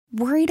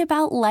Worried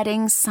about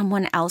letting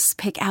someone else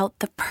pick out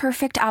the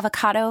perfect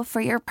avocado for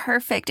your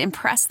perfect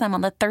impress them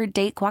on the third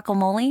date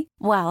guacamole?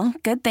 Well,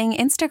 good thing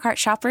Instacart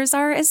shoppers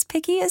are as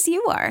picky as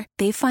you are.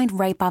 They find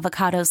ripe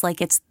avocados like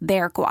it's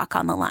their guac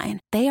on the line.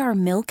 They are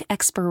milk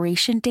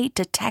expiration date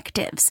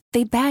detectives.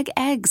 They bag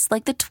eggs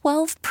like the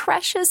 12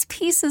 precious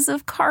pieces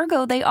of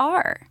cargo they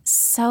are.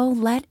 So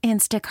let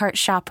Instacart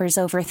shoppers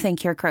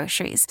overthink your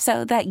groceries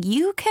so that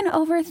you can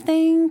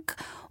overthink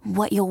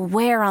what you'll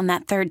wear on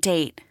that third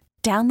date.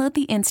 Download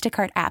the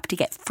Instacart app to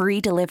get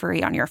free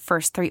delivery on your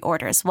first 3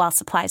 orders while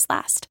supplies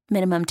last.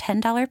 Minimum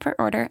 $10 per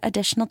order.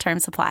 Additional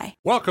terms apply.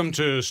 Welcome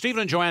to Stephen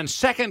and Joanne's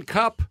Second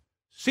Cup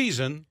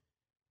Season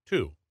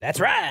 2. That's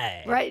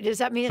right. Right. Does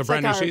that mean It's it's a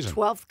like brand our new season.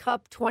 12th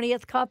cup,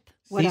 20th cup?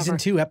 Whatever. Season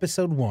 2,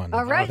 Episode 1.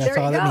 All right, That's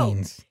there all you that go.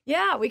 means.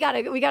 Yeah, we got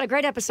a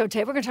great episode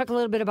today. We're going to talk a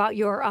little bit about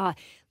your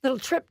little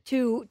trip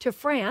to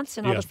France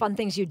and all Yes. the fun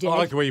things you did. I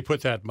like the way you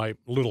put that, my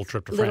little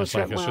trip to Little France.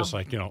 trip, Like, it's well. just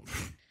like, Yeah,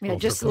 little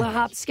just a trip little to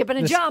hop, France. skip, and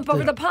a Just- jump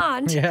over the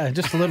pond. Yeah,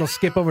 just a little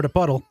skip over the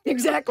puddle.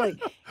 Exactly.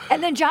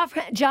 And then John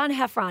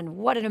Heffron,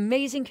 what an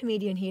amazing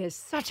comedian he is.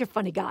 Such a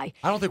funny guy.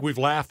 I don't think we've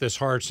laughed this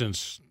hard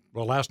since,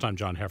 last time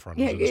John Heffron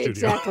was in the studio.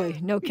 Exactly.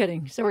 No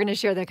kidding. So we're going to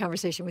share that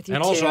conversation with you,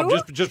 And too. also,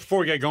 just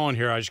before we get going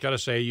here, I just got to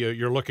say,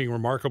 you're looking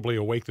remarkably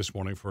awake this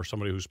morning for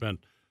somebody who spent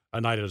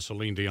a night at a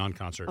Celine Dion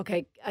concert.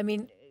 Okay, I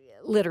mean,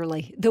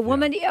 literally. The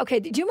woman,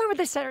 okay, do you remember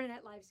the Saturday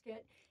Night Live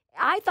skit?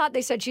 I thought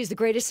they said she's the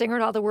greatest singer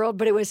in all the world,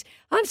 but it was,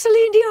 I'm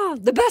Celine Dion,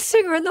 the best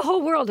singer in the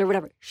whole world, or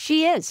whatever.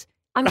 She is.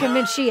 I'm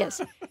convinced she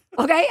is.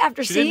 Okay,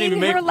 after She didn't seeing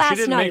even her make, last she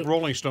didn't night. make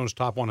Rolling Stone's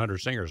top 100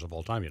 singers of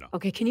all time,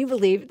 Okay, can you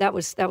believe that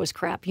was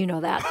crap? You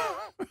know that.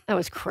 That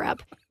was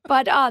crap.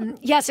 But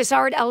yes, I saw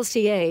her at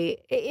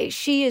LCA.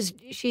 She's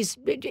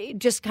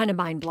just kind of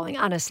mind-blowing,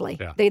 honestly.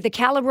 Yeah. The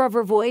caliber of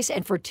her voice,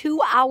 and for 2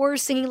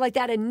 hours singing like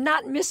that and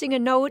not missing a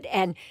note,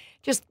 and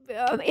just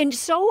and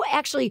so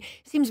actually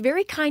seems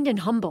very kind and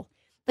humble.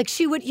 Like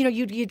she would,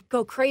 you'd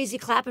go crazy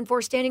clapping for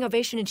her, standing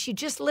ovation, and she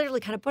just literally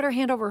kind of put her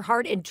hand over her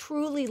heart and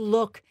truly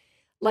look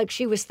like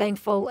she was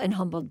thankful and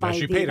humbled by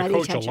She the paid a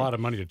coach a attention. lot of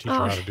money to teach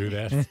her how to do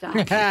that. Stop.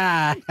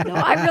 No,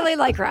 I really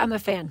like her. I'm a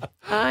fan.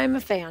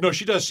 No,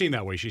 she does seem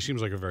that way. She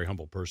seems like a very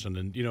humble person.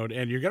 And,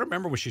 and you got to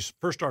remember when she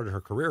first started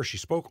her career, she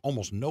spoke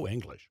almost no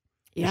English.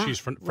 Yeah, She's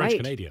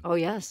French-Canadian. Oh,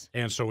 yes.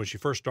 And so when she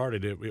first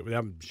started,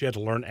 she had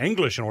to learn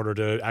English in order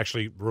to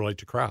actually relate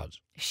to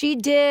crowds. She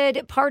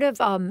did part of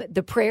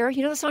The Prayer.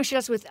 You know the song she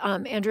does with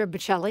Andrea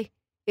Bocelli?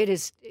 It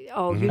is, you I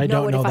know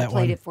don't it know if I that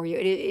played one. it for you.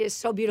 It is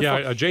so beautiful.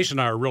 Yeah, Jason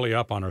and I are really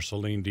up on our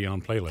Celine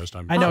Dion playlist.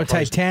 I know I'm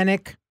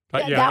Titanic.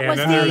 That and was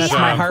then the there's, That's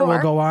My Heart Will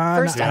encore. Go On.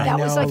 First time, I that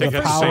know was like The the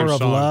first Power same of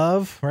song.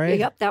 Love, right?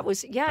 Yep, that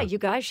was, you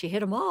guys, she hit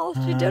them all.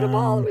 She did them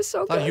all. It was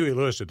so I thought good. Huey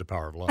Lewis did The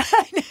Power of Love.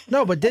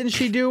 No, but didn't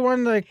she do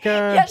one like...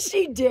 Yes,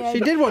 she did. She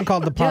did one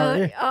called The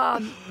Power.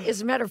 As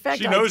a matter of fact,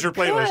 She knows her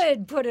playlist. I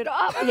could put it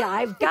up. Yeah,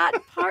 I've got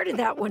part of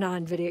that one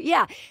on video.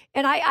 Yeah,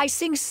 and I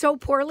sing so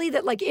poorly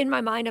that, like, in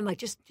my mind, I'm like,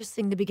 just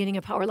sing the beginning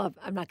of Power of Love.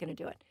 I'm not going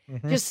to do it.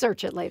 Just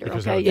search it later,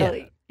 Because okay?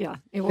 that- Yeah.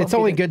 It won't It's be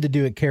only good. good to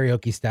do it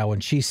karaoke style when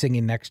she's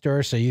singing next to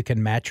her so you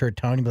can match her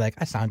tone and be like,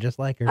 I sound just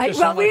like her. Just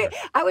sound like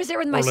her. I was there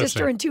with my Or lip sister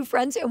sync. and 2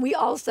 friends, and we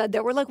all said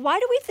that. We're like, why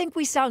do we think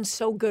we sound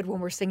so good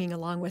when we're singing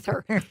along with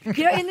her?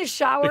 In the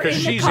shower, Because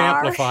in the she's car.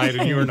 amplified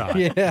and you're not.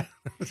 Yeah.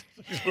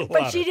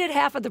 But she did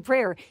half of the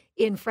prayer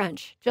in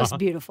French. Just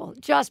beautiful.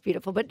 Just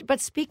beautiful. But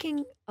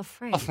speaking of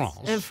France,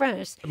 and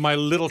France, My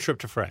little trip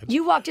to France.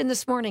 you walked in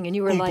this morning and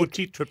you were Un like,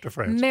 petit trip to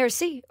France.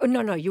 merci. Oh,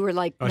 no, you were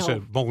like, I no.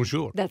 said,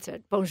 bonjour. That's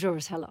it. Bonjour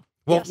is hello.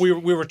 Well, Yes. we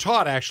were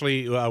taught,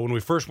 actually, when we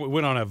first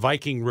went on a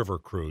Viking River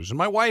cruise. And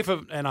my wife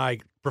and I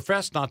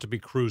profess not to be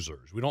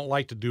cruisers. We don't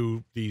like to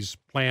do these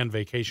planned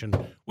vacation.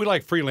 We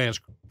like freelance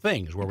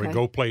things where we Okay.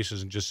 go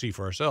places and just see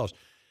for ourselves.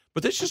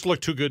 But this just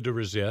looked too good to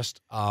resist.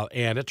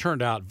 And it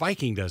turned out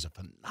Viking does a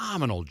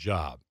phenomenal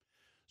job.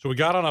 So we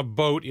got on a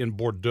boat in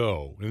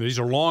Bordeaux. And these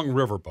are long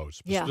river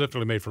boats, Yeah.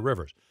 specifically made for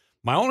rivers.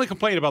 My only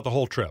complaint about the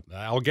whole trip,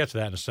 I'll get to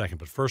that in a second.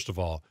 But first of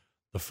all,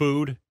 the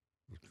food,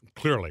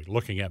 clearly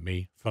looking at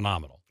me,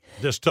 phenomenal.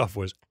 This stuff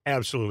was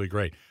absolutely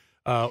great.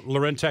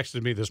 Loren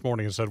texted me this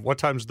morning and said, what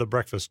time does the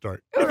breakfast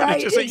start? Right,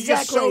 It's just like, you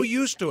get so exactly.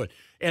 used to it.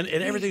 And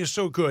everything is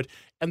so good.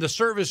 And the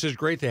service is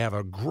great. They have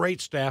a great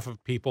staff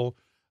of people.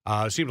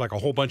 It seemed like a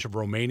whole bunch of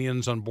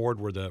Romanians on board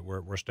were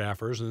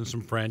staffers, and then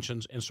some French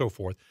and so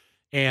forth.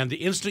 And the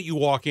instant you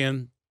walk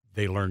in,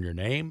 they learn your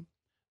name.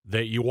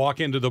 You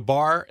walk into the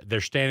bar, they're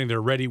standing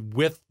there ready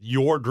with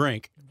your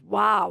drink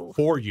Wow.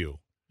 for you.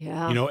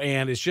 Yeah.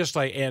 And it's just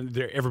like, and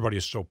everybody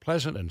is so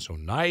pleasant and so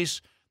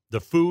nice. The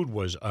food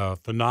was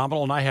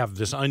phenomenal, and I have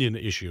this onion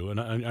issue, an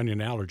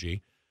onion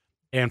allergy.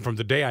 And from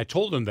the day I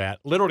told them that,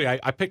 literally,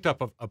 I picked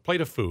up a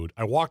plate of food.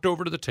 I walked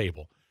over to the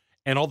table,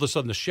 and all of a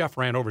sudden, the chef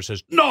ran over and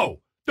says, "No,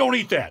 don't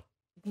eat that."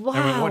 Wow.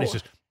 I went, what? He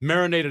says,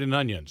 "Marinated in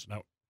onions."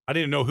 Now, I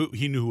didn't know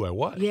he knew who I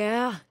was.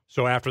 Yeah.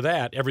 So after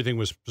that, everything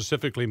was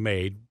specifically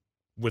made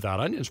without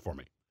onions for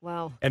me.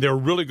 Wow. And they were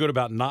really good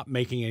about not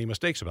making any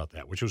mistakes about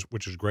that, which was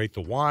great.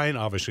 The wine,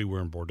 obviously, we're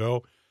in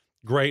Bordeaux.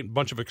 Great.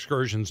 Bunch of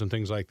excursions and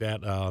things like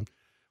that.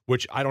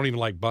 which I don't even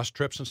like bus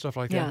trips and stuff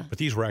like that. Yeah. But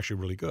these were actually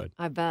really good.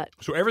 I bet.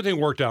 So everything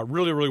worked out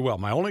really, really well.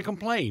 My only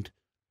complaint,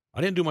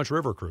 I didn't do much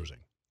river cruising.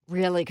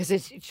 Really? Because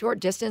it's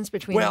short distance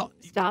between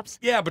stops?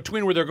 Yeah,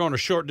 between where they're going a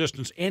short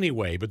distance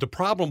anyway. But the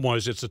problem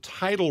was it's a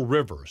tidal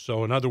river.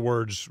 So in other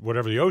words,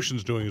 whatever the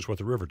ocean's doing is what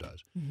the river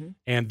does. Mm-hmm.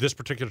 And this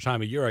particular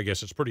time of year, I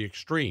guess it's pretty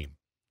extreme.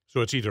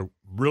 So it's either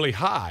really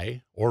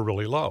high or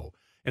really low.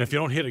 And if you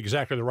don't hit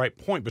exactly the right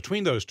point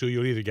between those two,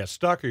 you'll either get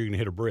stuck or you can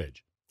hit a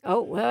bridge.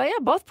 Oh, well, yeah,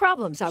 both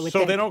problems, I would So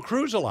think. they don't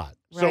cruise a lot.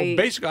 Right. So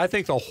basically, I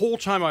think the whole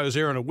time I was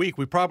there in a week,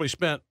 we probably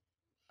spent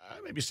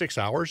maybe 6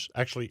 hours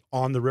actually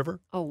on the river.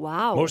 Oh,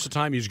 wow. Most of the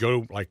time, you just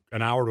go like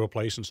an hour to a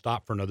place and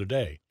stop for another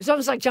day. It's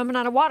almost like jumping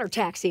on a water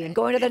taxi and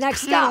going to the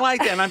next Kind of stop. like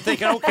that. And I'm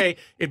thinking, okay,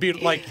 it'd be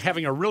like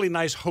having a really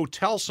nice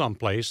hotel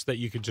someplace that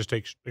you could just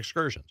take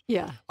excursions.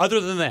 Yeah. Other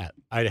than that,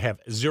 I have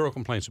zero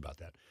complaints about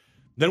that.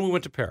 Then we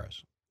went to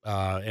Paris,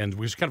 and it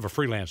was kind of a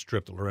freelance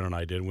trip that Lorena and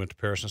I did. We went to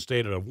Paris and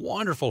stayed at a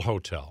wonderful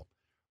hotel,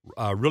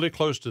 really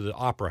close to the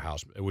Opera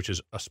House, which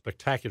is a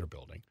spectacular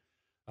building.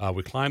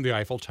 We climbed the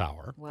Eiffel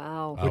Tower.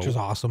 Wow. Which is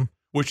awesome.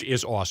 Which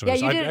is awesome. Yeah,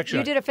 It's-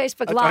 you did a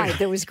Facebook Live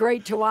that was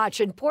great to watch.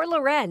 And poor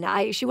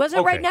Loren, she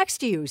wasn't right Okay. next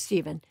to you,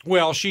 Stephen.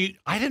 Well,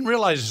 I didn't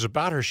realize this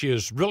about her. She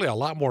is really a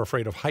lot more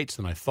afraid of heights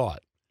than I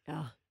thought.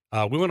 Yeah.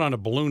 We went on a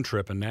balloon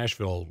trip in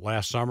Nashville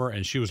last summer,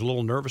 and she was a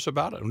little nervous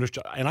about it.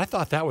 And I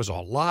thought that was a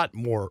lot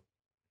more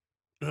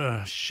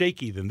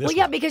shaky than this. Well,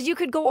 yeah, one. because you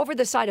could go over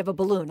the side of a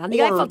balloon on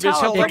the Or Eiffel it's Tower.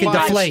 held It up can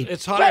high. deflate.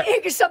 It's high.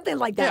 Yeah, something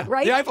like that,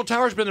 right? The Eiffel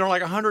Tower's been there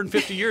like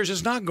 150 years.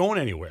 It's not going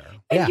anywhere.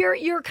 And Yeah.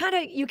 you're kind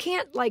of, you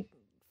can't like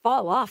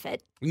fall off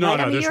it. No, right?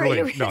 no, I mean, there's you're-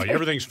 really you're- no.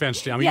 Everything's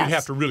fenced in. I mean, Yes. you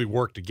have to really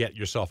work to get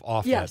yourself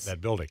off Yes.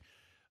 that building.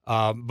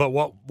 But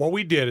what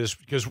we did is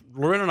because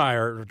Lorena and I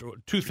are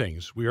two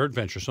things: we are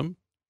adventuresome,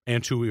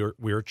 and two,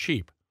 we are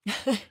cheap.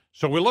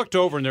 So we looked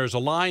over, and there's a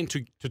line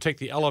to take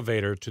the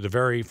elevator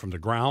to from the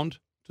ground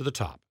to the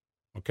top.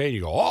 Okay, and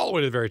you go all the way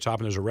to the very top,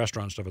 and there's a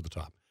restaurant and stuff at the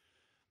top,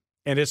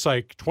 and it's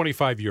like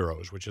 25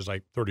 euros, which is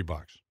like $30.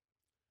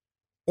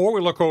 Or we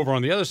look over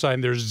on the other side,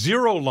 and there's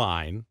zero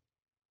line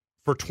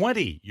for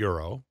 20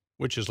 euro,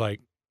 which is like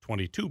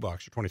 $22 or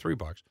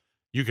 $23.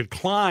 You could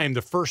climb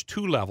the first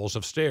 2 levels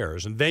of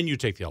stairs, and then you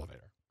take the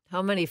elevator.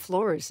 How many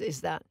floors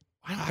is that?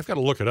 I've got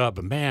to look it up,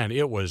 but man,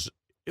 it was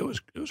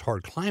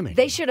hard climbing.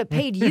 They should have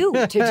paid you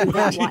to do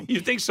that one. You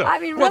think so? I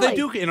mean, well, really. they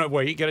do in a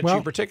way. You get a Well,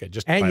 cheaper ticket,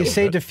 just And by you a little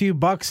saved bit. a few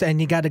bucks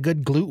and you got a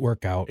good glute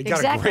workout. It got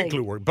Exactly. a great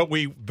glue work,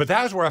 but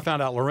that was where I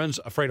found out Loren's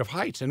afraid of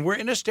heights, and we're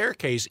in a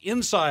staircase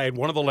inside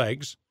one of the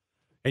legs,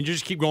 and you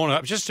just keep going up.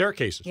 It's just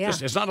staircases. Yeah.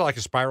 It's not like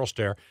a spiral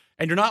stair,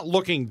 and you're not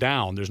looking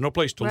down. There's no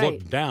place to Right.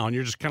 look down.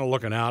 You're just kind of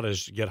looking out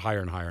as you get higher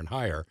and higher and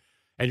higher,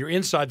 and you're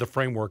inside the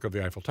framework of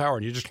the Eiffel Tower,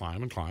 and you just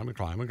climb and climb and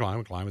climb and climb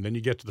and climb, and then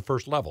you get to the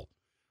first level,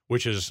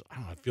 which is I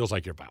don't know. It feels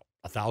like you're about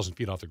 1,000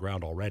 feet off the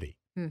ground already.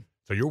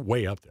 So you're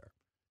way up there.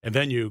 And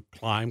then you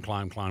climb to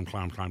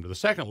the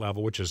second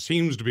level, which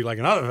seems to be like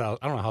another,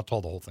 I don't know how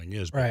tall the whole thing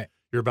is, but Right.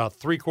 you're about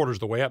 3/4 of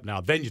the way up now.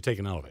 Then you take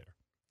an elevator.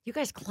 You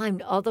guys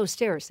climbed all those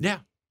stairs. Yeah.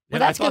 Well,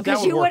 And I that's good thought that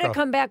because you work would have out.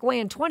 come back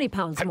weighing 20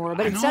 pounds more,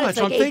 but I know, instead it's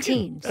that's what like I'm 18.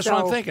 thinking. That's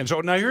what I'm thinking.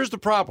 So now here's the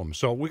problem.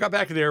 So we got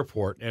back to the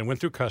airport and went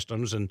through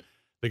customs, and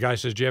the guy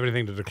says, "Do you have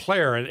anything to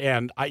declare?"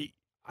 And I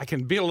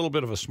can be a little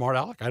bit of a smart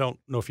aleck. I don't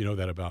know if you know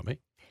that about me.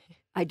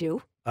 I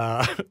do.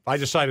 I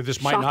decided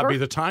this might not Shocker. be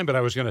the time, but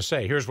I was going to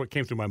say, here's what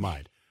came through my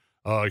mind.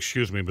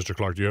 Excuse me, Mr.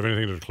 Clark, do you have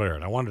anything to declare?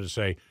 And I wanted to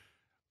say,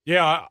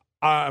 yeah,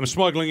 I'm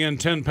smuggling in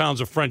 10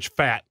 pounds of French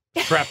fat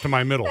strapped to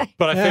my middle.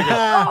 But I figured,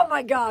 Oh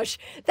my gosh.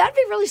 That'd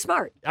be really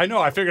smart. I know,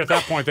 I figured at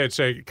that point they'd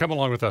say, come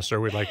along with us, sir.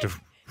 We'd like to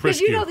Because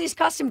frisk you know these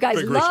custom guys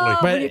vigorously.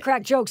 love when But- you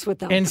crack jokes with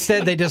them.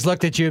 Instead, they just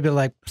looked at you and be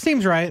like,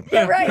 seems right.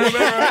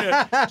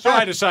 right. So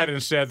I decided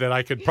instead that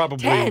I could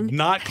probably 10.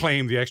 not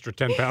claim the extra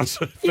 10 pounds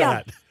of Yeah.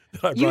 fat.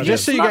 that I You brought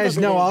Just so in. you guys Smuggled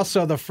it know, in.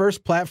 also, the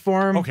first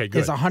platform Okay, good.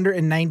 is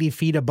 190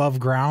 feet above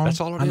ground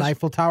That's all it on the is?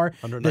 Eiffel Tower.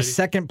 190? The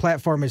second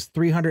platform is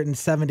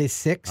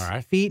 376 All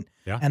right. feet.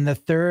 Yeah. And the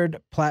third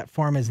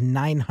platform is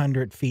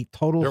 900 feet.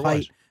 Total There height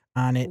was.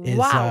 on it is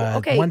Wow,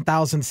 okay.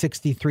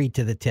 1,063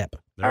 to the tip.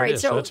 There All it right,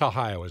 is. so- That's how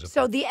high I was. Up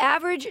So the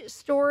average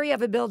story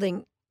of a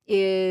building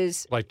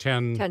is, like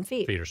 10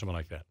 feet. or something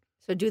like that.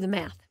 so do the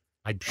math.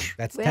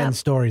 That's Yeah. 10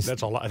 stories.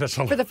 That's a lot. That's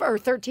a For lot. or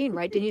 13,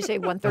 right? Didn't you say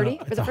 130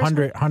 for It's the first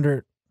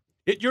 100.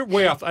 You're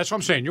way up. That's what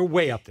I'm saying. You're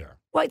way up there.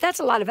 Well, that's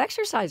a lot of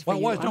exercise for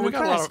Well, you. no, I'm we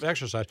got a lot impressed. of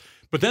exercise.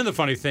 But then the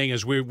funny thing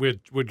is we'd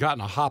gotten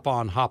a hop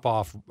on, hop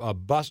off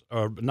bus,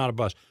 or not a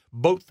bus,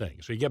 boat thing.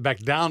 So you get back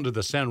down to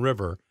the Seine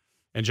River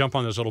and jump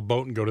on this little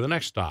boat and go to the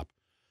next stop.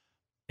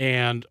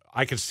 And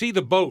I could see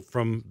the boat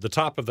from the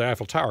top of the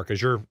Eiffel Tower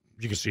because you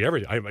can see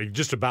everything. I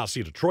just about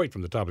see Detroit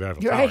from the top of the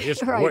Eiffel Tower. Right,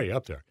 It's right. way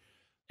up there.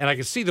 And I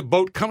could see the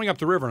boat coming up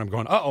the river, and I'm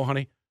going, uh-oh,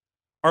 honey.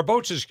 Our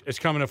boat is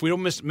coming. If we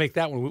don't make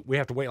that one, we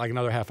have to wait like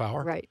another half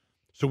hour. Right.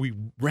 So we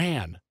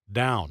ran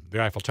down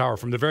the Eiffel Tower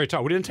from the very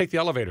top. We didn't take the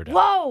elevator down.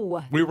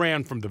 Whoa. We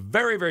ran from the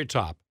very, very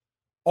top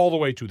all the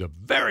way to the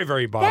very,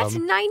 very That's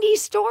bottom. 90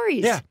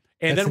 stories. Yeah.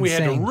 And That's then we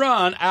had to insane.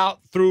 run out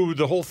through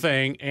the whole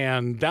thing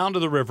and down to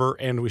the river,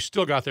 and we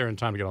still got there in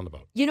time to get on the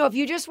boat. You know, if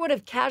you just would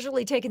have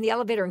casually taken the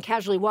elevator and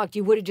casually walked,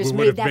 you would have just We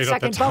made would that have made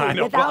up second the boat time.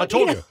 without. Well, I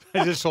told know. you.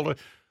 I just told you.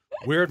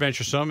 We're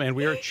adventuresome and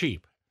we are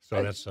cheap.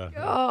 So that's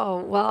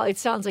Oh well, it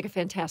sounds like a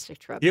fantastic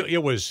trip.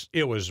 it was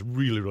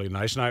really, really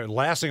nice. And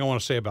last thing I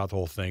want to say about the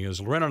whole thing is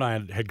Lorena and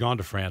I had gone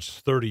to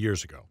France 30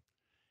 years ago,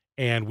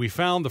 and we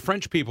found the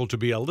French people to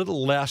be a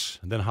little less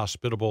than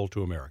hospitable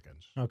to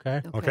Americans.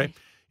 Okay. Okay?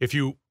 If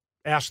you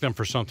ask them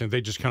for something,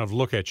 they just kind of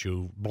look at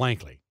you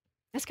blankly.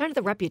 That's kind of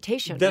the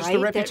reputation. That's right? the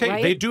reputation.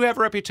 Right? They do have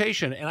a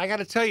reputation, and I got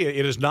to tell you,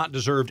 it is not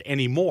deserved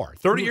anymore.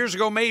 30 years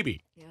ago,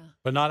 maybe, Yeah.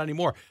 but not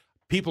anymore.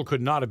 People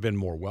could not have been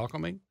more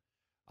welcoming.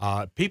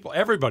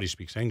 Everybody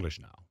speaks English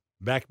now.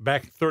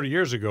 Back 30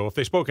 years ago, if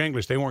they spoke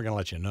English, they weren't going to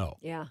let you know.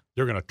 Yeah.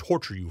 They're going to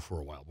torture you for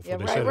a while before Yeah.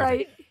 they Right. said Right.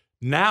 anything.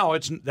 Now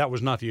that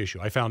was not the issue.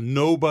 I found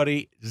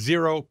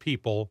zero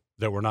people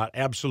that were not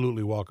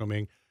absolutely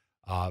welcoming.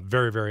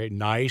 Very, very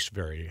nice,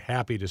 very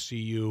happy to see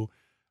you.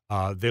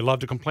 They love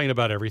to complain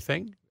about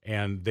everything,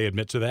 and they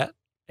admit to that.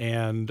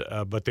 And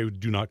but they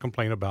do not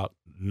complain about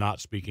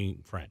not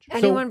speaking French.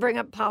 Anyone bring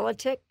up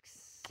politics?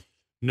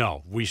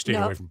 No, we stayed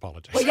No. away from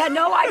politics. Well, yeah,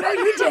 no, I know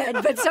you did,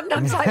 but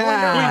sometimes I wonder.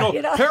 Well,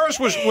 you know. Paris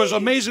was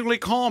amazingly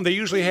calm. They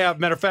usually have,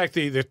 matter of fact,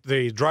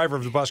 the driver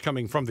of the bus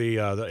coming from the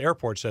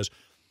airport says,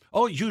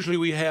 "Oh, usually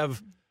we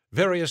have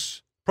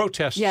various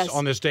protests Yes.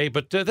 on this day,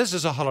 but this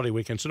is a holiday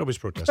weekend, so nobody's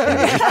protesting."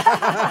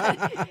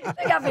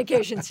 They got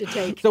vacations to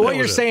take. So what That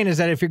you're was it. saying is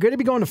that if you're going to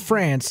be going to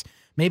France,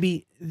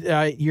 maybe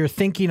you're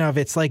thinking of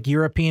it's like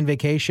European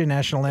Vacation,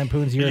 National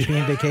Lampoon's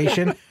European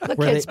Vacation. Look,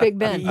 where kids, Big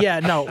Ben. Yeah,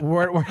 no,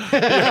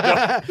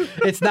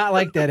 it's not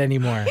like that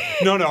anymore.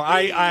 No,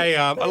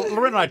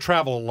 Lorena and I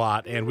travel a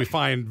lot, and we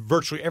find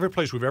virtually every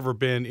place we've ever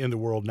been in the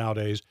world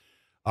nowadays,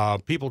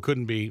 people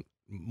couldn't be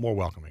more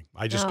welcoming.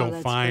 I just Oh, don't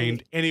that's find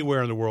great.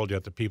 anywhere in the world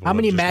yet that people. How are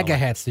many just MAGA not-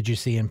 hats did you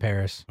see in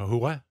Paris? Who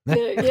what?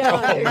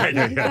 Yeah,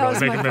 Make that was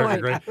my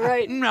America point. great.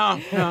 Right. No.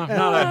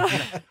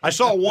 I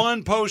saw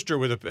one poster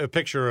with a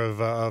picture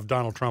of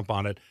Donald Trump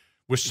on it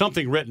with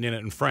something written in it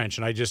in French,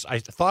 and I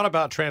thought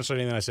about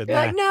translating it, and I said, You're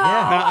like, no,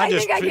 nah, I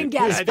think I can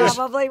guess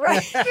probably,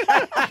 right?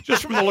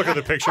 just from the look of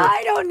the picture.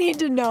 I don't need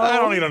to know. I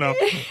don't need to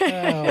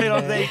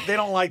know. They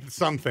don't like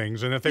some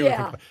things, and if they,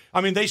 Yeah.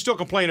 they still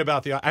complain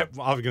about I'm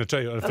going to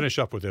tell you. I'll finish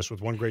up with this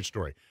with one great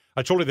story.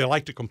 I told you they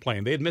like to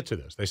complain. They admit to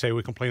this. They say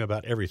we complain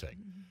about everything.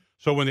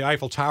 So when the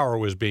Eiffel Tower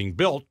was being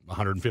built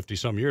 150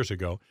 some years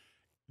ago,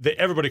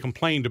 everybody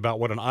complained about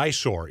what an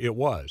eyesore it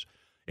was,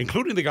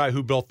 including the guy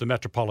who built the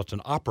Metropolitan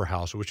Opera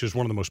House, which is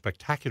one of the most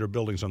spectacular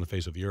buildings on the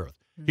face of the earth.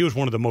 He was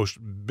one of the most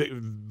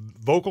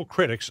vocal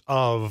critics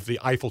of the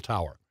Eiffel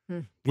Tower,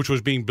 which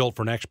was being built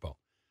for an expo.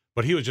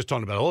 But he was just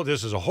talking about,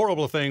 this is a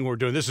horrible thing we're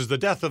doing. This is the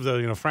death of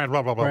the France,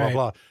 blah, blah, blah, Right.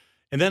 blah, blah.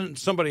 And then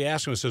somebody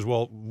asked him and says,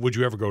 well, would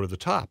you ever go to the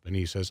top? And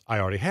he says, I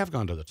already have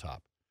gone to the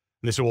top.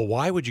 And they said, well,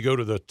 why would you go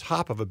to the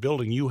top of a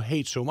building you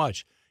hate so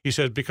much? He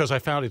said, because I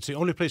found it's the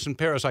only place in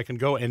Paris I can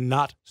go and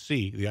not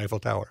see the Eiffel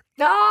Tower.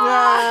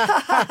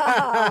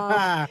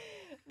 Ah!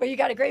 But you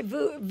got a great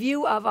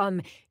view of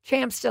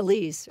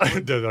Champs-Élysées.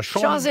 the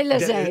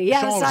Champs-Élysées.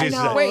 Yes, I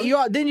know. Wait,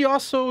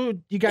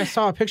 you guys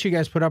saw a picture you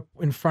guys put up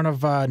in front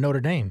of Notre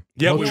Dame.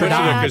 Yeah, Notre we went, to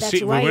Dame. the that's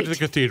we went to the right.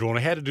 cathedral, and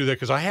I had to do that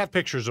because I have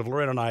pictures of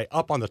Lorena and I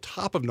up on the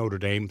top of Notre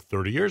Dame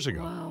 30 years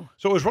ago. Wow.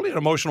 So it was really an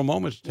emotional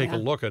moment to take Yeah. a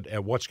look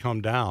at what's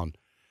come down.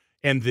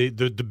 And the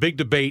big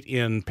debate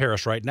in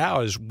Paris right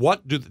now is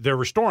they're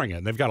restoring it.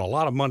 And they've got a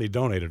lot of money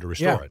donated to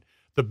restore it.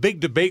 The big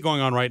debate going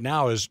on right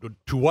now is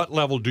to what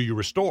level do you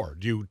restore?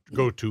 Do you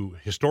go to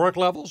historic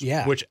levels,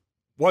 Yeah. which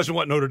wasn't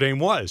what Notre Dame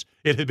was.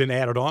 It had been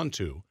added on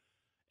to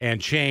and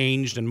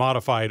changed and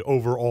modified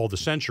over all the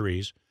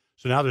centuries.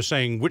 So now they're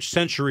saying, which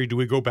century do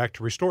we go back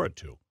to restore it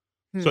to?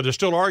 So they're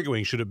still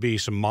arguing, should it be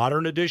some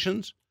modern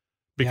additions?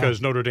 Because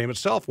Notre Dame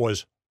itself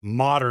was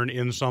modern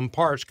in some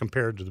parts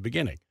compared to the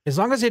beginning. As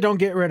long as they don't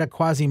get rid of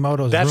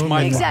Quasimodo's That's room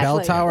my in the point. bell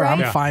Exactly, tower, right? I'm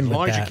Yeah, fine as with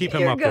long that. as you keep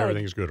him You're up there, good.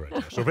 everything's good right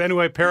there. So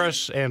anyway,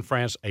 Paris and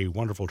France, a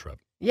wonderful trip.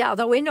 Yeah,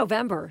 though in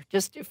November,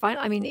 just fine.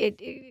 I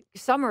mean,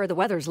 summer the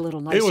weather's a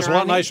little nicer. It was a lot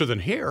I mean, nicer than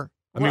here.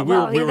 I mean,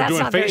 Well, we were that's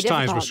doing not very FaceTimes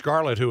difficult. with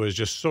Scarlett, who is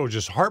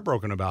just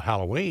heartbroken about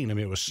Halloween. I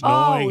mean, it was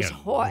Oh,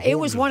 snowing. it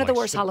was one of the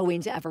worst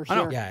Halloweens ever I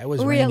know. here. Yeah, it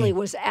was really rainy.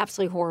 was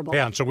absolutely horrible.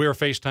 Yeah, and so we were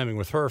FaceTiming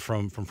with her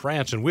from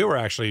France, and we were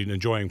actually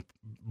enjoying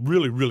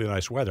really, really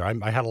nice weather.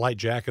 I had a light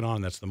jacket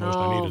on. That's the most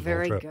I needed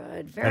very the whole trip.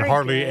 good. Very and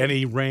hardly good.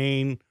 any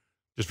rain.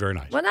 Just very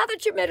nice. Well, now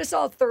that you made us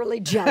all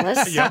thoroughly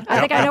jealous, Yeah, I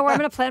think I know where I'm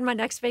going to plan my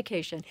next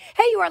vacation.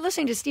 Hey, you are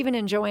listening to Stephen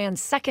and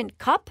Joanne's Second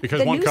Cup. Because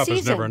the one new cup season.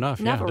 is never enough.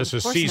 Never, Yeah, this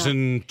is of course not.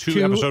 season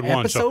 2, episode 1.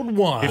 Episode So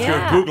 1. if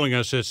Yeah. you're Googling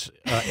us, it's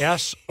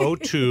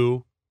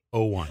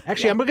SO201.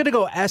 Actually, I'm going to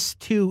go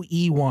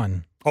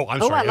S2E1. Oh,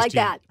 I'm Oh, sorry. I like ST.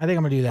 that. I think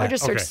I'm going to do Or that.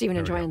 just search Okay, Stephen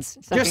and there we go. Joanne's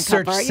Second Just Cup.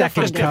 search all right? You'll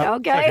Second find it, Cup.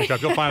 Okay. Second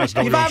cup. You'll find us.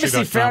 You've obviously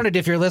WWC.com. found it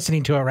if you're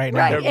listening to it right now.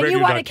 Right. And you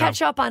want to radio.com.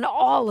 catch up on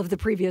all of the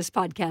previous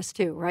podcasts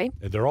too, right?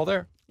 They're all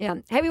there. Yeah.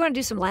 Hey, we want to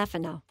do some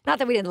laughing now. Not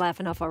that we didn't laugh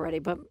enough already,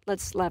 but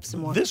let's laugh some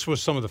more. This was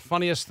some of the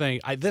funniest thing.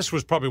 This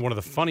was probably one of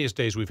the funniest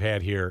days we've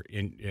had here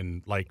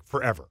in like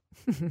forever.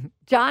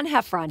 John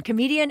Heffron,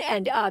 comedian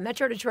and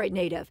Metro Detroit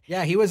native.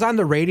 Yeah, he was on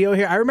the radio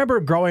here. I remember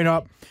growing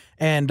up,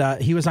 and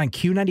he was on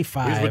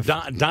Q95. He was with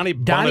Danny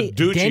Danny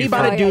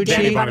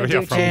Bonaducci.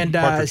 Bonaducci,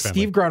 and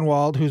Steve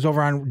Grunwald, who's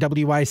over on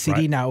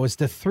WYCD now. It was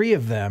the three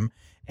of them.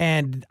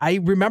 And I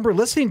remember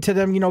listening to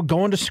them,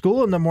 going to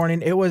school in the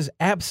morning. It was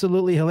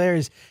absolutely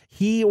hilarious.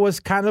 He was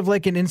kind of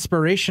like an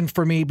inspiration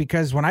for me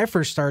because when I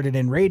first started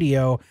in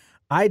radio,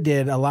 I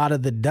did a lot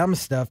of the dumb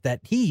stuff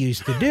that he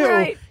used to do,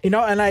 Right. and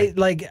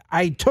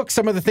I took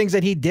some of the things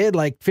that he did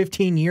like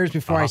 15 years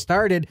before I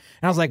started,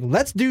 and I was like,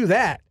 let's do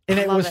that. And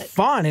it was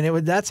fun.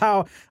 And that's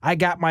how I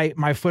got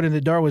my foot in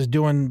the door, was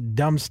doing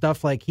dumb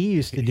stuff like he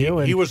used to do.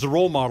 He was the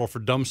role model for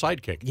dumb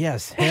sidekick.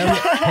 Yes. Him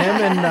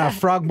and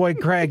Frog Boy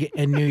Craig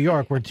in New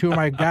York were two of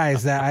my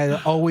guys that I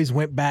always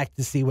went back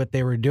to see what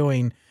they were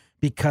doing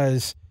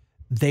because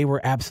they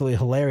were absolutely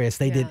hilarious.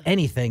 They did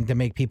anything to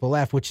make people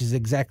laugh, which is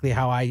exactly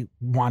how I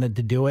wanted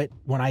to do it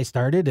when I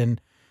started.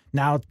 And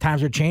now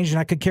times are changed, and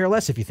I could care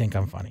less if you think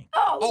I'm funny.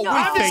 Oh, no.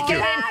 we thank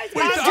you.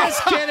 I'm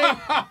just kidding.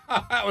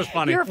 That was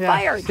funny. You're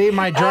fired. See,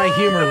 my dry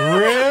humor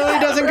really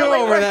doesn't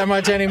go over that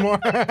much anymore.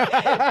 No,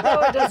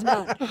 it does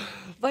not.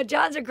 But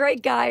John's a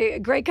great guy.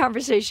 Great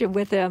conversation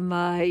with him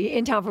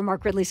in town for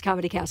Mark Ridley's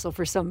Comedy Castle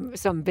for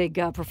some big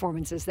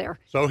performances there.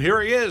 So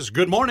here he is.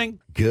 Good morning.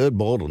 Good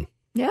morning.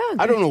 Yeah.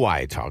 I don't know why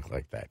I talk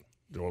like that.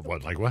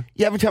 What? Like what?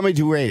 Yeah, every time I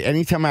do radio,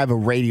 anytime I have a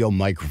radio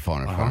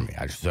microphone in front of me,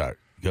 I just start,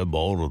 good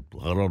morning.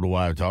 I don't know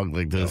why I talk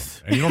like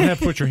this. And you don't have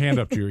to put your hand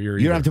up to your ear.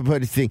 You don't have to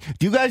put a thing.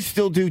 Do you guys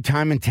still do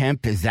time and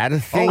temp? Is that a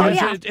thing? Oh,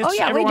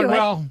 yeah. We do it.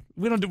 Well,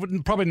 we don't do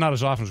it, probably not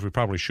as often as we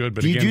probably should.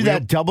 But Do you again, do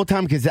that double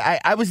time? Because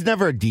I was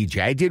never a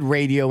DJ. I did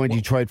radio in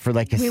Detroit for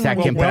like a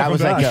second, but I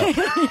was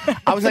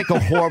like a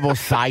horrible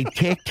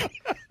sidekick,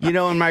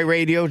 in my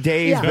radio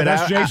days. Yeah. But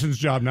that's Jason's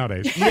job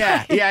nowadays.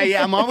 Yeah.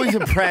 I'm always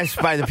impressed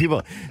by the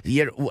people.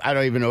 I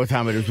don't even know what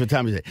time it is. What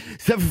time is it?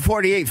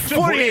 7:48.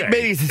 48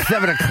 minutes to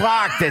 7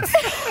 o'clock. That's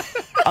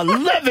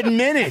 11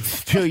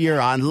 minutes till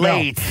you're on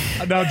late.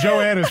 Now,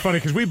 Joanne is funny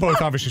because we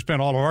both obviously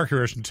spent all of our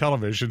careers in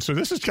television, so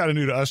this is kind of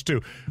new to us,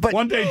 too. But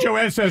one day,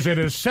 Joanne says it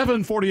is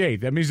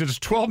 7:48. That means it is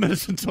 12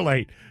 minutes until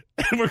 8.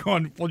 And we're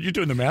going, well, you're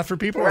doing the math for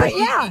people? Right,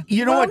 yeah.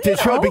 You know what,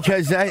 Detroit, know.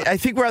 because I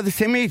think we're all the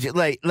same age.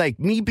 Like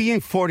me being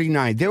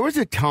 49, there was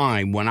a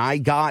time when I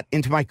got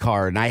into my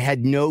car and I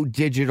had no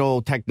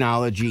digital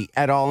technology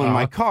at all in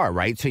my car,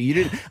 right? So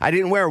I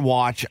didn't wear a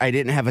watch. I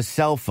didn't have a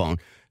cell phone.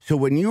 So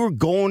when you were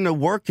going to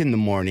work in the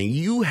morning,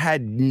 you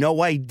had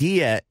no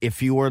idea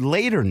if you were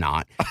late or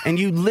not. And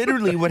you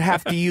literally would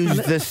have to use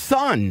the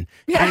sun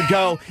and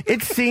go,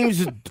 it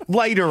seems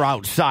lighter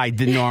outside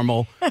than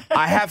normal.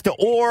 I have to,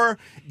 or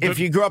if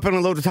you grew up in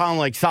a little town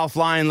like South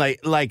Lyon,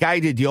 like I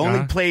did, the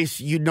only place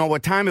you'd know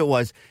what time it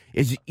was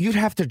is you'd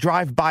have to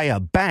drive by a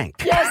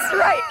bank. Yes,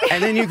 right.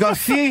 And then you go,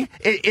 see,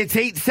 it's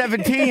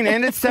 8:17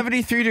 and it's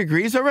 73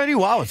 degrees already.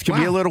 Wow, it's going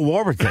to be a little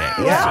warmer today.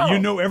 Yeah. So you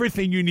know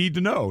everything you need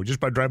to know just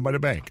by driving by the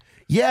bank.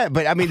 Yeah,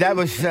 but I mean, that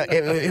was,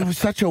 it was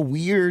such a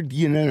weird,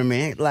 you know what I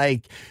mean?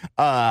 Like,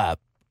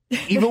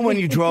 even when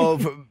you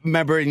drove,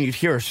 remember, and you'd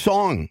hear a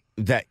song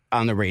that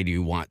on the radio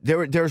you want,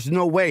 there's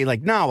no way.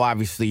 Like now,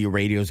 obviously, your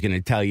radio is going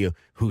to tell you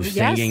who's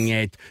singing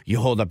it. You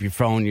hold up your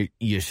phone,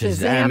 you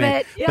Shazam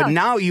it. Yeah. But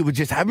now you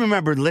would I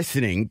remember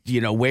listening,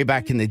 way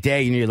back in the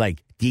day, and you're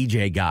like,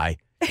 DJ guy,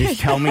 just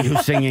tell me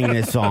who's singing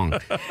this song.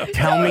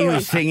 Tell me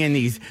who's singing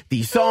these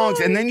songs.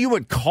 And then you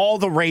would call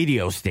the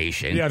radio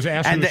station. Yeah, to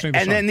ask them to sing the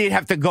song. And then they'd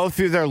have to go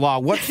through their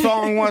log. What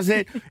song was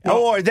it?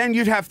 Or then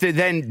you'd have to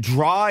then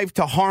drive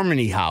to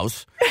Harmony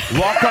House,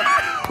 walk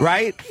up,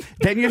 right?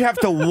 Then you'd have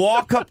to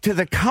walk up to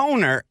the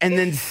counter and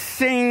then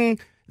sing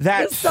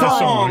that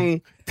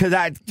song to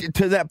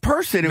that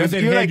person. Then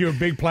they'd hand you a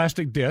big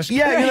plastic disc.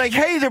 Yeah, you're like,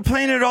 hey, they're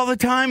playing it all the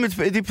time.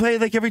 They play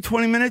it like every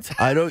 20 minutes.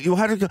 I don't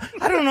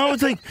know.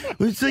 It's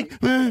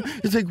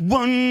like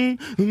one,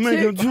 make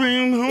a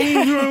dream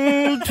come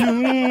true,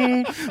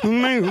 two,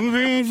 make a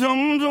dream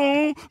come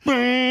true.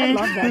 I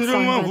love that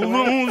song, by the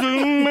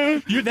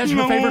way. That's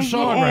my favorite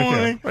song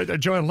right there.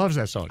 Joanne loves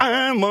that song.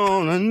 I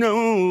wanna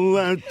know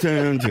what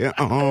turned you on.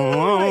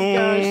 Oh my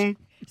gosh.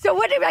 So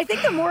I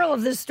think the moral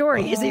of this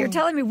story is that you're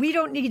telling me we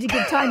don't need to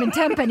give time and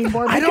temp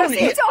anymore because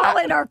it's all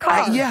in our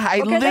car.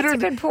 That's a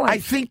good point. I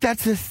think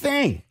that's the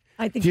thing.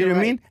 I think Do you you're know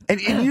what I right.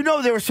 mean?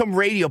 And there was some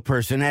radio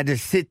person had to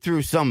sit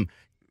through some,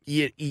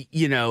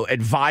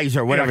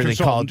 advisor, whatever they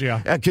called.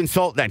 Yeah. A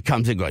consultant that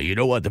comes and goes, you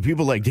know what? The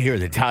people like to hear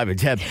the time and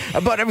temp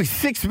about every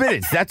 6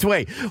 minutes. That's the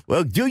way.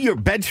 Well, do your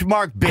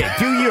benchmark bit.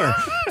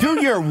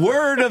 Do your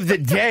word of the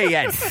day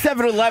at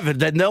 7-Eleven.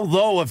 Then they'll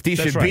know if these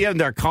should be in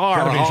their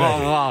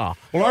car.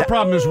 Well, our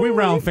problem is we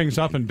round things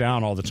up and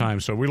down all the time.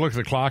 So we look at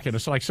the clock and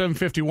it's like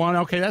 7:51.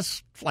 Okay,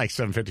 that's like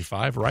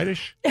 7:55,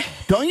 rightish.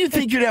 Don't you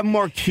think you'd have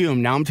more cume?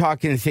 Now I'm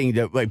talking the thing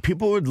that like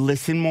people would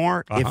listen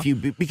more if you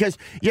because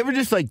you ever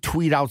just like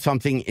tweet out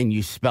something something and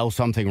you spell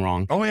something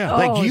wrong. Oh, yeah.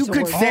 Like Oh, you it's the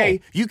could worst.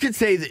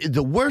 say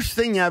the worst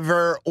thing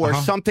ever or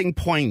something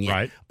poignant.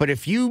 Right. But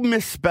if you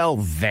misspell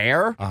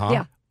there,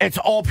 Yeah. it's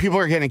all people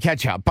are going to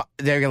catch up.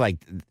 They're like,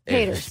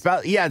 Haters. the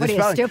What are you,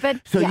 spelling.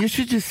 stupid? So Yeah. you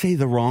should just say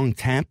the wrong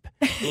temp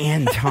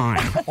and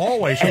time.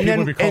 Always. So people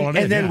will be calling in.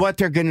 and then yeah. what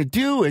they're going to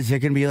do is they're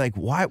going to be like,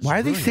 why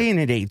are they saying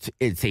it's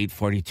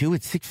 8:42?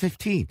 It's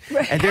 6:15.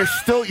 And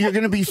you're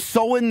going to be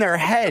so in their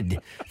head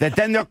that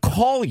then they'll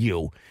call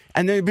you.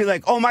 And they'll be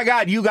like, oh, my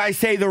God, you guys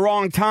say the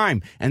wrong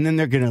time. And then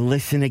they're going to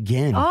listen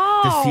again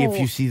to see if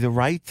you see the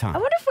right time. I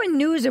wonder if we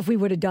knew if we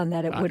would have done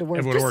that, it would have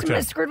worked. would've Just worked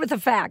out. screwed with the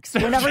facts.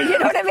 Whenever, you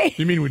know what I mean?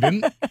 You mean we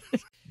didn't?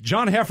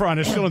 John Heffron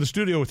is still in the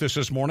studio with us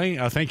this morning.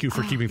 Thank you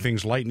for keeping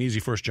things light and easy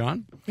for us,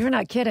 John. You're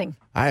not kidding.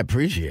 I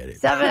appreciate it.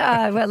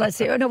 Well, let's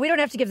see. Oh, no, we don't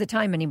have to give the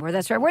time anymore.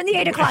 That's right. We're in the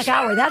 8 o'clock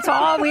hour. That's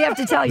all we have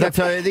to tell you. That's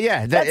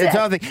That's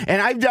all thing.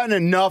 And I've done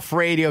enough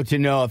radio to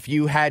know if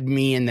you had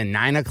me in the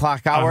 9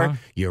 o'clock hour,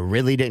 you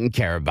really didn't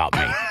care about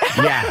me.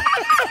 Yeah.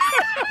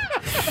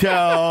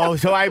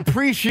 So I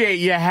appreciate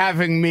you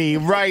having me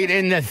right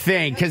in the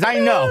thing, because I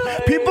know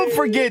people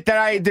forget that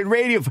I did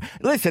radio.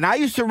 Listen, I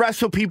used to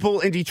wrestle people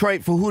in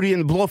Detroit for Hootie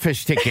and the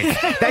Blowfish tickets.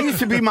 That used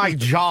to be my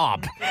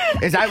job,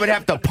 is I would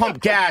have to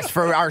pump gas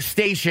for our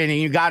station, and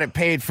you got it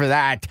paid for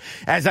that,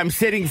 as I'm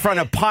sitting in front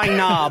of Pine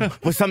Knob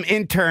with some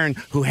intern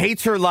who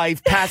hates her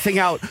life, passing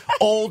out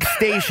old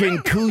station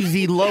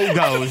koozie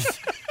logos,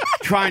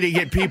 trying to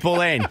get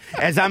people in,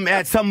 as I'm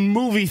at some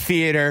movie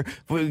theater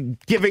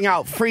giving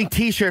out free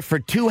T-shirts for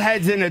 2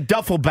 heads in a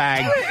duffel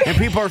bag, and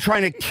people are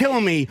trying to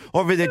kill me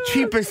over the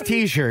cheapest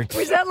T-shirts.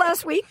 Was that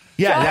last week?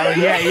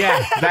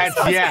 Yeah,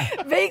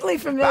 that's Vaguely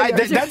familiar.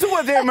 That's the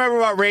one thing I remember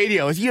about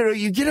radio is,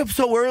 you get up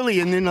so early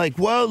and then like,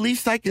 well, at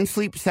least I can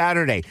sleep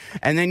Saturday.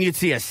 And then you'd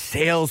see a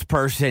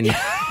salesperson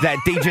that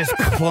they just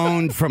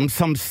cloned from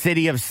some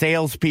city of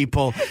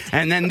salespeople.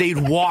 And then they'd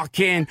walk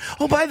in.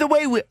 Oh, by the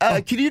way,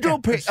 can you do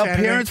an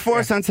appearance for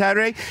us on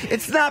Saturday?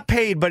 It's not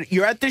paid, but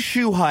you're at the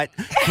Shoe Hut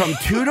from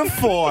 2 to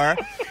 4.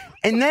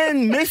 And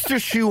then Mr.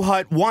 Shoe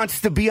Hut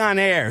wants to be on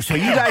air, so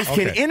you guys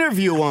can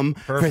interview him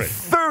for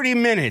 30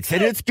 minutes,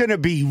 and it's going to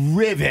be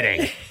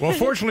riveting. Well,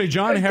 fortunately,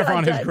 John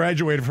Heffron has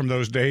graduated from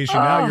those days.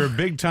 Now you're a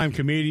big-time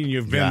comedian.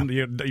 You've done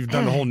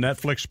the whole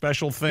Netflix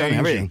special thing. Done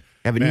everything.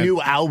 I have a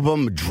new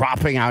album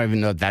dropping. I don't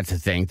even know if that's a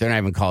thing. They're not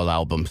even called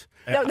albums.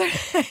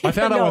 I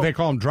found out why they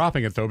call them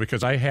dropping it, though,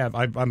 because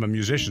I'm a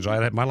musician,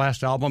 so my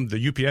last album, the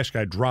UPS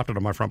guy dropped it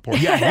on my front porch.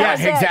 Yeah,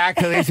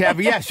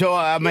 exactly. Yeah, so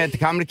I'm at the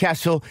Comedy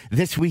Castle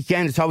this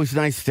weekend. It's always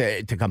nice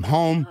to come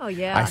home. Oh,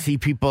 yeah. I see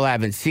people I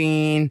haven't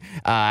seen.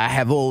 I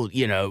have old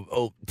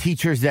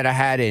teachers that I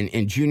had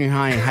in junior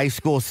high and high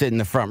school sit in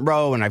the front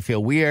row, and I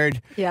feel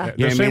weird. Yeah.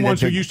 The same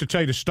ones who used to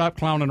tell you to stop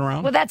clowning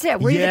around. Well, that's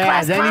it. Were you the Yeah,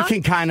 class then clown? you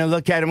can kind of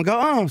look at them and go,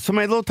 oh, so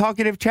my little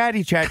talkative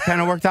chatty chat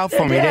kind of worked out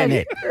for me, didn't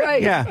it?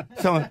 Right. Yeah.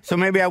 So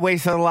maybe I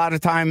wasted a lot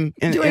of time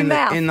in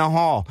the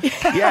hall.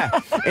 Yeah.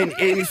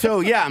 And so,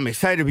 yeah, I'm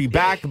excited to be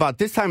back. About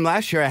this time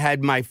last year, I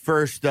had my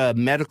first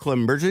medical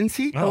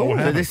emergency. Oh,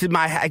 so this is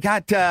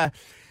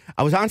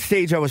I was on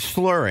stage, I was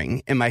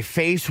slurring, and my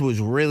face was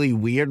really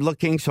weird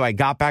looking, so I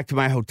got back to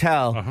my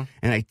hotel,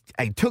 and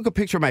I took a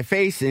picture of my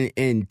face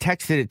and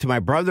texted it to my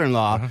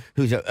brother-in-law,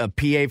 who's a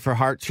PA for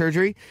heart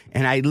surgery,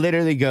 and I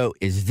literally go,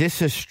 is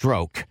this a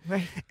stroke?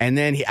 Right. And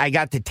then I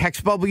got the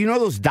text bubble. You know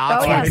those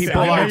dots Oh, where yes.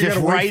 people Yeah, are you just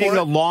gotta wait writing for it.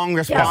 a long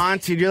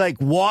response, and you're like,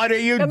 what are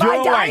you Am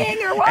doing? I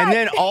dying or what? And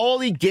then all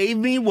he gave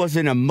me was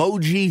an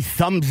emoji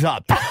thumbs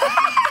up.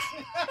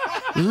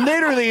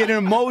 Literally an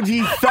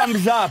emoji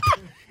thumbs up.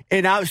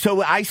 And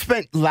so I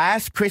spent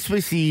last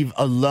Christmas Eve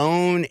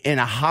alone in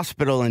a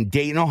hospital in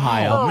Dayton,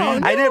 Ohio. Oh,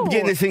 man. I ended up No.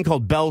 getting this thing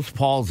called Bell's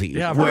palsy,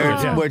 Yeah,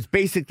 where it's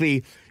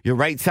basically your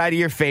right side of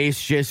your face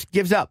just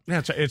gives up.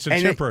 Yeah, it's a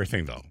And temporary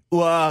thing, though.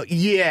 Well,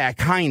 yeah,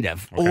 kind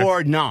of,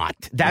 or not.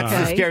 That's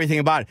the Okay. scary thing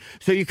about it.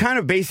 So you kind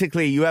of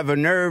basically, you have a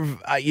nerve,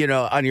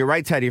 on your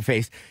right side of your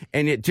face,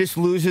 and it just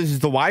loses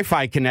the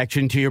Wi-Fi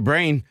connection to your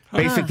brain,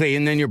 basically,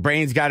 and then your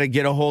brain's got to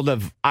get a hold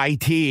of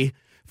IT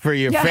for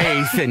your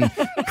face and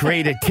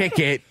create a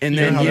ticket, and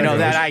then how that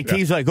that goes.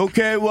 IT's like,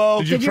 okay,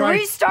 well, Did you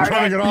restart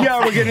try it? to get off?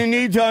 yeah, we're gonna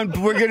need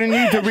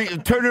to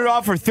turn it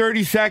off for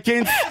 30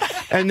 seconds,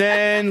 and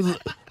then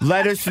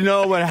let us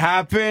know what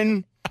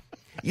happened.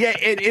 Yeah,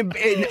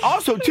 and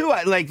also too,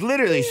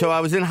 literally. So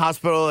I was in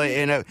hospital,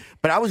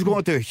 but I was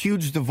going through a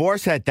huge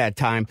divorce at that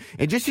time.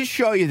 And just to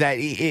show you that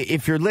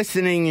if you're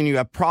listening and you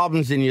have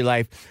problems in your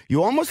life,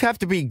 you almost have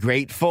to be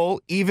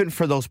grateful even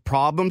for those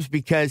problems,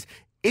 because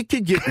it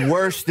could get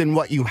worse than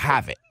what you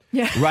have it.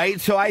 Yeah.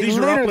 Right? So I These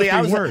are literally,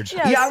 uplifting words.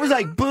 Yes. I was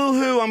like,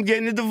 boo-hoo, I'm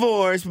getting a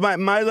divorce. My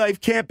life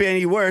can't be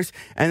any worse.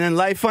 And then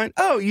life went,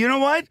 oh, you know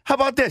what? How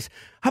about this?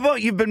 How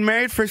about you've been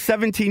married for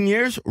 17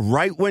 years,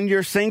 right when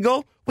you're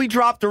single? We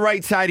drop the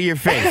right side of your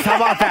face. How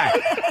about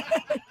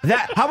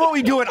that? How about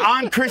we do it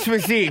on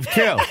Christmas Eve,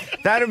 too?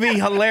 That'd be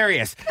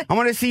hilarious. I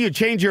want to see you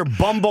change your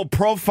Bumble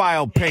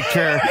profile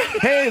picture.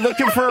 Hey,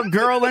 looking for a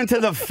girl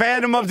into the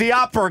Phantom of the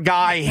Opera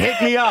guy.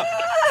 Hit me up.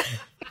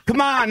 Come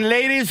on,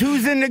 ladies.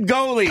 Who's in the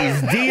goalies?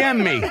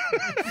 DM me.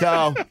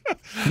 So,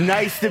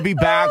 Nice to be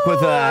back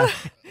with a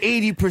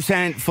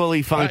 80%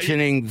 fully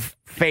functioning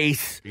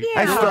face.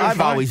 I've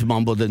always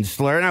mumbled and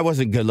slurred, and I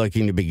wasn't good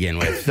looking to begin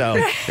with, so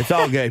it's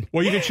all good.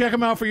 Well, you can check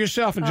them out for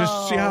yourself and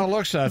just see how it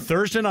looks.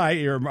 Thursday night,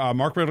 your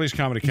Mark Ridley's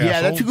Comedy Castle.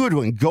 Yeah, that's a good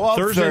one. Go out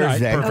Thursday. Night.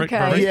 Perfect. Okay.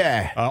 Perfect.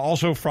 Yeah.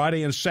 Also,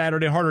 Friday and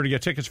Saturday, harder to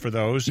get tickets for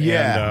those.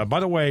 Yeah. And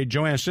by the way,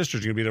 Joanne's sister's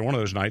going to be there one of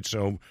those nights.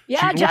 So Yeah,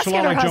 she looks Jessica a lot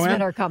and her like husband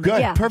Joanne. are coming.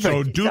 Good, Yeah.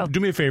 perfect. So do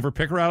me a favor,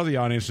 pick her out of the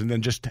audience and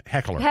then just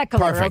heckle her. Heckle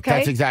her, Perfect. okay?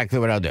 That's exactly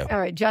what I'll do. All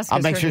right, Jessica's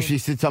I'll make her sure name. she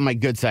sits on my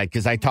good side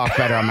because I talk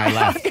better on my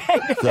left.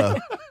 So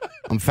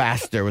I'm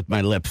faster with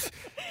my lips.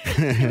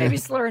 Maybe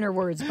slurring her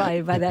words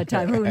by that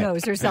time. Who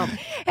knows herself?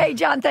 Hey,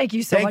 John, thank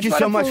you so much. Thank you What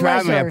so a much for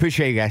having me. I pleasure.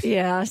 appreciate you guys.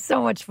 Yeah,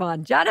 so much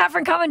fun. John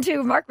Heffron coming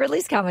to Mark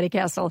Ridley's Comedy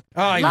Castle.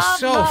 Oh, he's Love,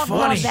 so love, funny.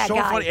 love that So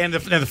guy. funny. And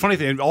the funny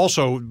thing,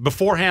 also,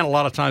 beforehand, a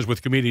lot of times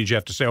with comedians, you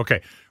have to say,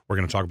 okay, we're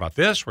going to talk about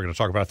this. We're going to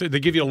talk about this. They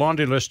give you a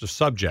laundry list of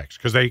subjects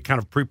because they kind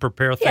of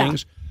pre-prepare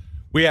things.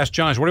 We asked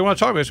John, what do you want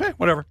to talk about? He said, hey,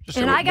 whatever. Just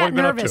And say, I got what have you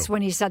been up nervous to?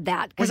 when he said that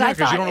Well, because yeah, I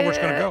thought you don't know where it's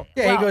going to go.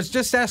 Yeah, he goes,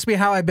 just ask me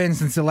how I've been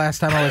since the last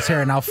time I was here,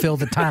 and I'll fill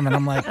the time. And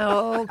I'm like,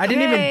 I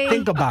didn't Okay. even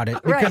think about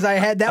it because I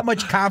had that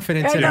much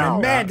confidence I in him. know.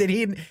 And man, did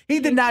he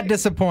did not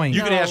disappoint.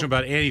 You can ask him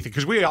about anything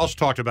because we also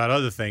talked about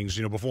other things,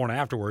 before and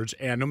afterwards.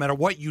 And no matter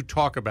what you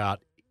talk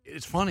about,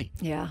 it's funny.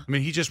 Yeah. I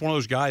mean, he's just one of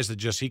those guys that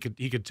just he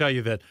could tell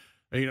you that,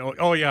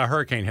 oh yeah, a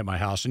hurricane hit my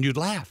house, and you'd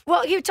laugh.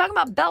 Well, you're talking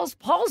about Bell's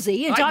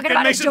palsy and talking it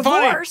about his makes it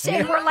funny. divorce,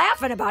 and we're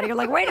laughing about it. You're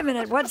like, wait a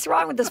minute, what's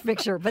wrong with this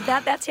picture? But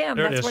that's him.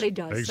 There it That's is. what he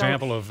does. An So-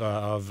 example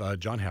of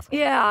John Heffron.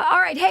 Yeah. All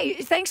right. Hey,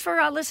 thanks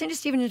for listening to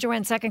Stephen and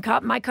Joanne's Second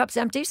Cup. My cup's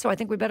empty, so I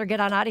think we better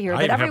get on out of here. I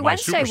But even every have my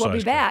Wednesday we'll be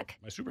supersized back. cup.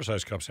 My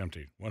supersized cup's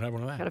empty. What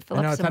happened to that? Got to fill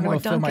I know up it's some time to more go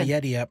fill my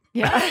Dunkin'. Yeti up.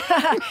 Yeah.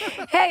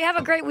 Hey, have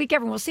a great week,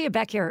 everyone. We'll see you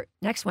back here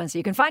next Wednesday.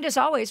 You can find us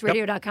always,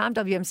 radio.com,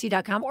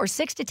 WMC.com, or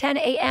 6 to 10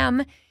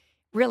 a.m.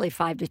 Really,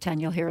 5 to 10.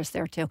 You'll hear us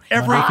there, too.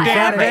 Every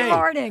damn Every day.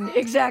 morning.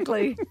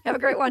 Exactly. Have a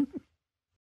great one.